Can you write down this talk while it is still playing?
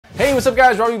Hey, what's up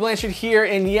guys? Robbie Blanchard here,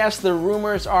 and yes, the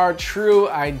rumors are true.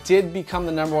 I did become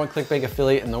the #1 Clickbank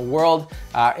affiliate in the world,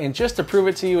 and just to prove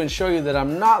it to you and show you that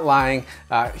I'm not lying,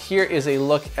 here is a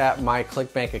look at my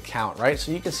Clickbank account, right?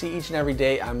 So you can see each and every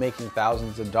day I'm making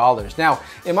thousands of dollars. Now,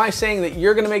 am I saying that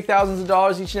you're gonna make thousands of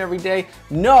dollars each and every day?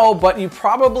 No, but you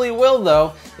probably will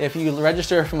though if you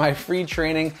register for my free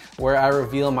training where I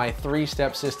reveal my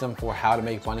 3-step system for how to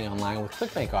make money online with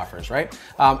Clickbank offers, right?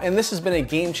 And this has been a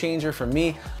game changer for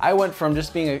me. I went from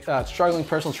just being a struggling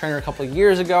personal trainer a couple of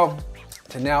years ago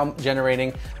to now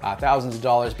generating thousands of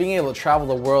dollars, being able to travel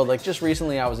the world. Like just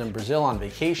recently I was in Brazil on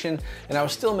vacation and I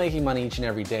was still making money each and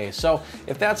every day. So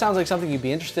if that sounds like something you'd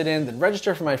be interested in, then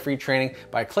register for my free training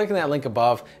by clicking that link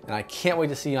above, and I can't wait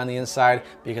to see you on the inside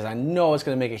because I know it's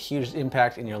gonna make a huge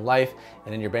impact in your life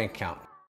and in your bank account.